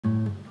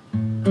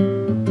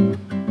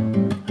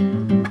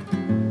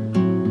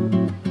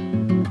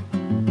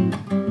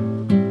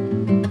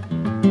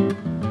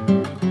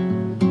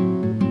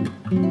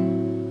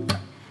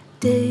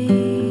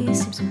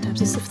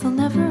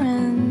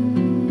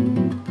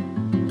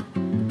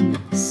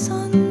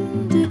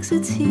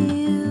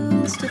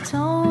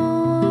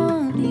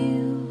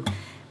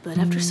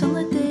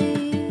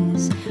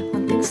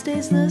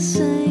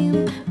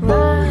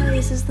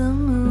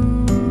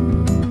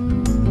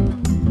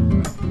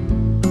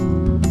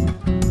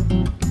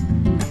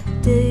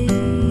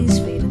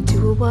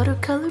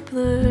watercolor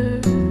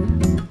blur.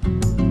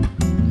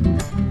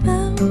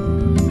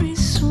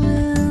 Memories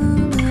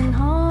swim and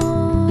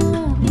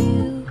haunt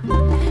you.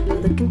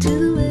 Look into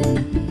the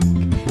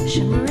lake,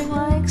 shimmering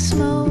like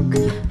smoke.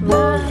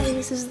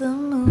 Rises the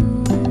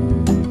moon.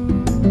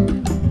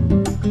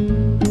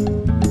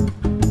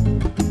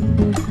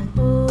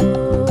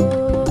 Oh,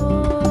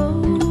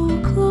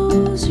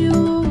 close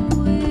your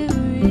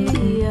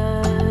weary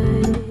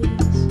eyes.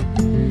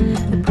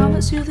 I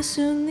promise you that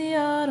soon the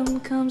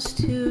autumn comes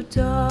to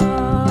darken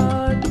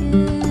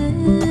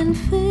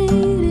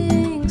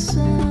fading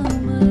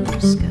summer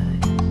skies.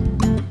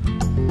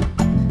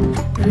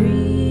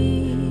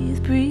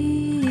 Breathe,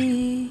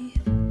 breathe,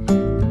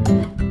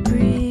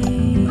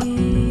 breathe.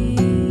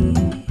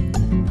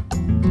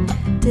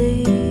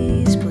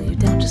 Days pull you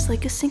down just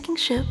like a sinking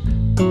ship.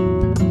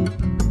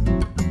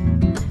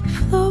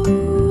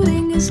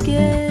 Floating is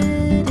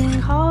getting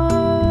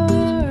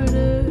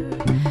harder,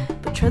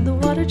 but tread the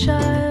water,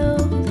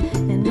 child,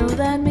 and know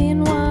that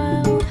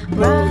meanwhile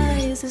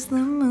rises the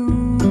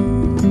moon.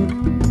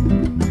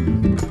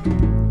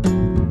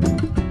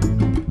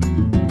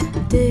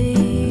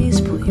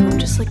 Days pull you up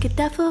just like a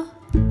daffodil,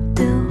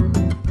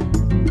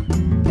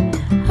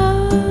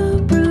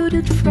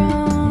 uprooted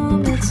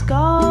from its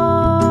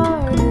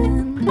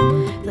garden.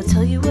 They'll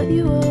tell you what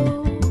you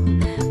owe,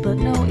 but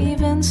no,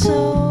 even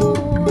so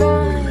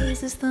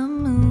rises the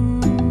moon.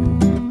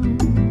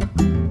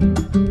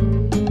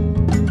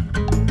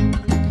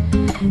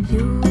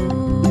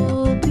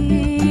 You'll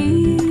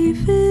be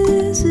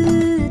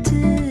visited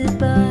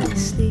by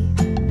sleep.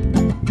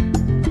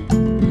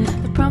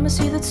 I promise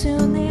you that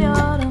soon the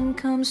autumn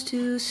comes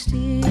to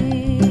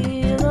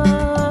steal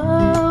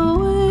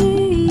away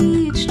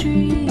each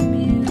dream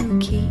you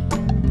keep.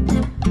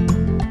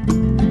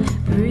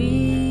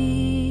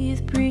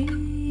 Breathe,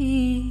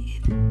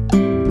 breathe,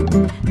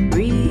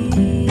 breathe.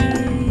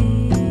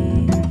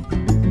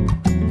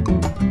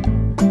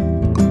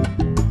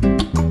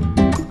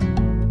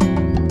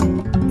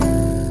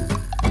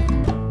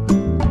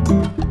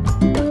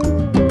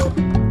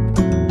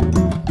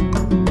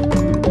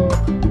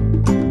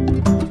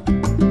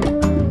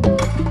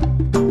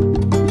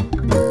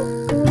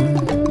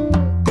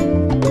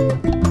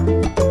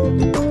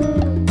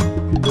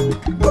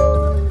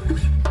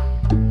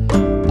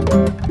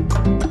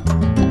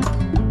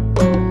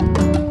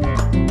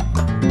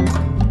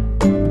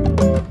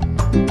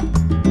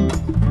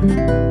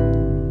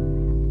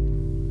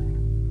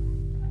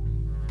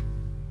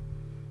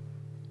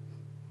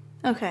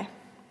 Okay.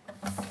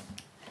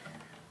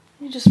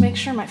 Let me just make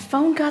sure my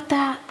phone got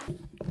that.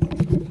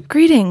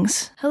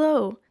 Greetings.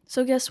 Hello.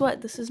 So guess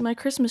what? This is my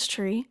Christmas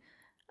tree.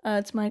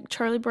 It's my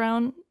Charlie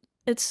Brown.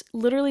 It's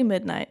literally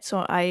midnight,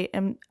 so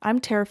I'm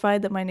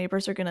terrified that my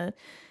neighbors are gonna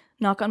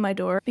knock on my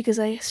door because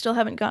I still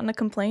haven't gotten a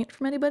complaint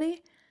from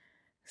anybody.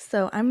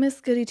 So I'm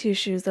Miss Goody Two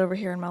Shoes over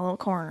here in my little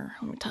corner.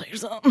 Let me tell you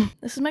something.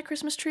 This is my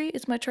Christmas tree.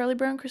 It's my Charlie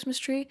Brown Christmas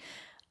tree.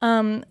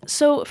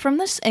 So from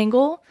this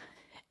angle,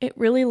 it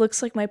really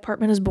looks like my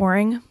apartment is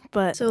boring,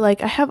 but so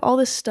like I have all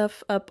this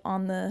stuff up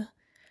on the,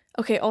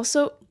 okay,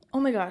 also, oh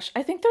my gosh,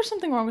 I think there's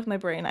something wrong with my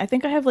brain. I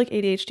think I have like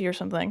ADHD or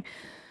something.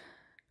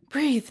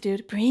 Breathe,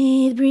 dude,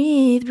 breathe,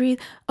 breathe,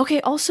 breathe.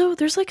 Okay, also,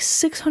 there's like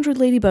 600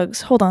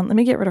 ladybugs. Hold on, let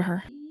me get rid of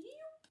her.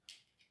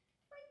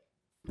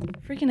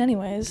 Freaking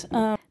anyways,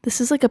 this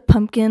is like a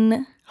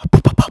pumpkin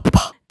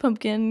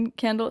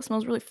candle. It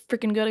smells really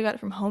freaking good. I got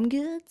it from Home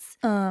Goods.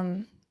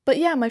 But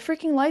yeah, my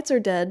freaking lights are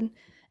dead.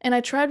 And I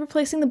tried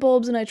replacing the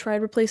bulbs and I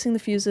tried replacing the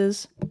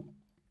fuses.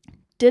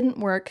 Didn't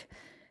work.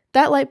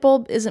 That light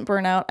bulb isn't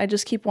burnt out. I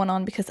just keep one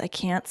on because I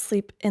can't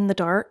sleep in the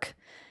dark.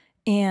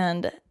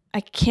 And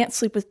I can't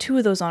sleep with two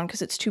of those on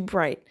because it's too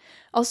bright.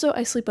 Also,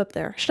 I sleep up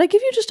there. Should I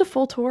give you just a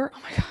full tour? Oh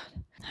my god.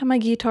 I have my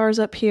guitars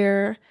up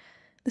here.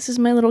 This is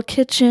my little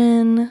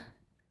kitchen.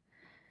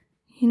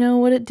 You know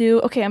what it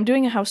do? Okay, I'm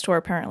doing a house tour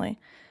apparently.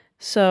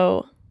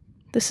 So,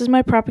 this is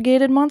my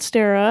propagated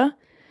monstera.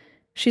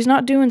 She's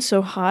not doing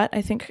so hot.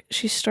 I think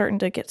she's starting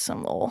to get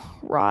some little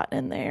rot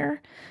in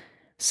there.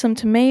 Some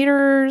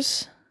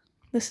tomatoes.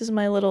 This is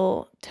my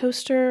little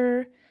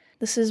toaster.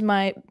 This is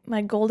my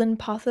golden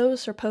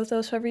pothos or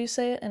pothos, however you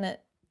say it, and it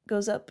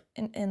goes up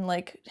and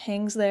like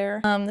hangs there.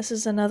 This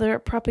is another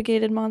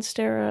propagated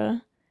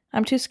monstera.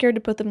 I'm too scared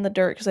to put them in the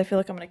dirt because I feel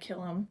like I'm gonna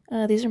kill them.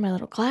 These are my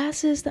little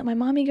glasses that my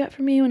mommy got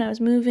for me when I was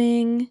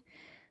moving.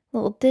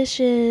 Little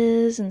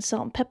dishes and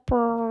salt and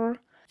pepper.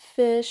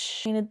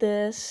 Fish. Painted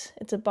this.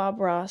 It's a Bob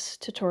Ross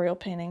tutorial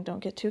painting. Don't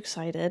get too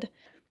excited.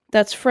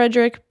 That's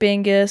Frederick,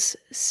 Bingus,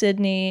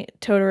 Sydney,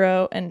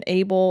 Totoro, and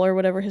Abel, or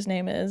whatever his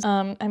name is.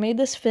 I made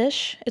this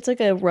fish. It's like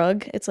a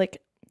rug. It's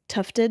like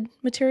tufted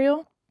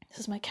material. This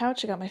is my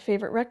couch. I got my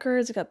favorite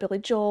records. I got Billy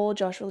Joel,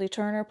 Joshua Lee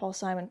Turner, Paul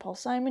Simon.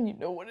 You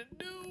know what to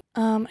do.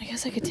 I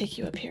guess I could take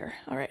you up here.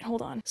 All right,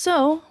 hold on.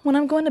 So when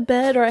I'm going to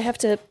bed or I have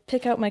to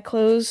pick out my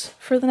clothes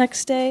for the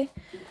next day,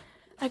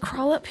 I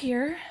crawl up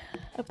here,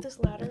 up this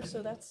ladder.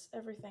 So that's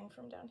everything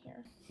from down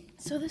here.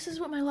 So this is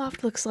what my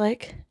loft looks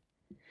like.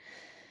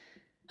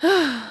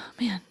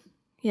 Man.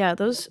 Yeah,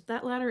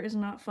 that ladder is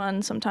not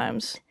fun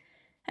sometimes.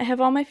 I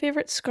have all my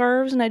favorite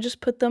scarves and I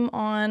just put them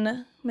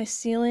on my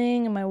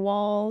ceiling and my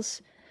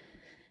walls.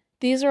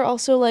 These are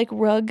also like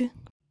rug.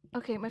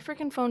 Okay, my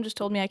freaking phone just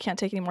told me I can't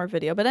take any more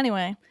video, but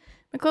anyway,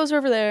 my clothes are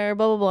over there,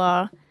 blah, blah,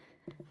 blah.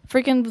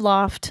 Freaking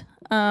loft.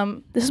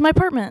 This is my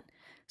apartment.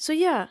 So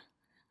yeah,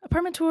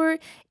 apartment tour.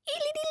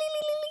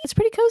 It's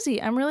pretty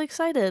cozy. I'm really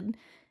excited.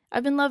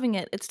 I've been loving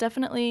it. It's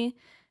definitely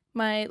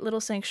my little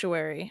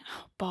sanctuary.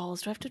 Oh,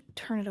 balls, do I have to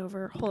turn it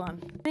over? Hold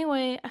on.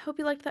 Anyway, I hope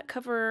you liked that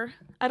cover.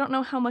 I don't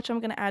know how much I'm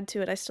going to add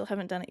to it. I still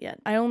haven't done it yet.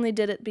 I only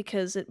did it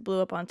because it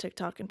blew up on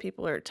TikTok and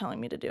people are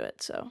telling me to do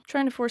it. So I'm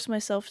trying to force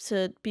myself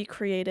to be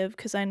creative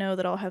because I know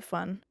that I'll have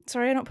fun.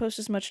 Sorry I don't post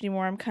as much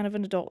anymore. I'm kind of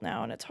an adult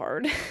now and it's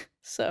hard.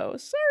 So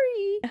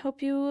sorry. I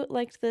hope you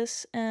liked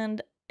this,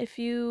 and if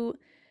you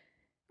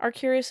are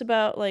curious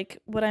about like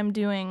what I'm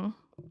doing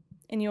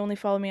and you only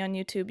follow me on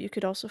YouTube, you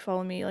could also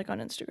follow me like on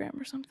Instagram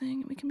or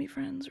something and we can be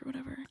friends or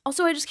whatever.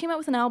 Also, I just came out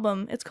with an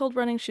album. It's called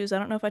Running Shoes. I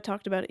don't know if I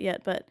talked about it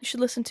yet, but you should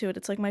listen to it.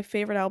 It's like my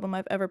favorite album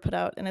I've ever put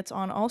out and it's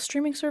on all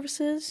streaming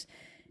services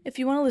if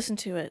you want to listen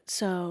to it.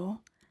 So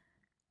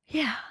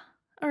yeah.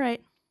 All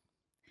right.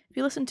 If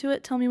you listen to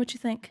it, tell me what you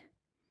think.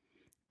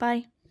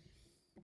 Bye.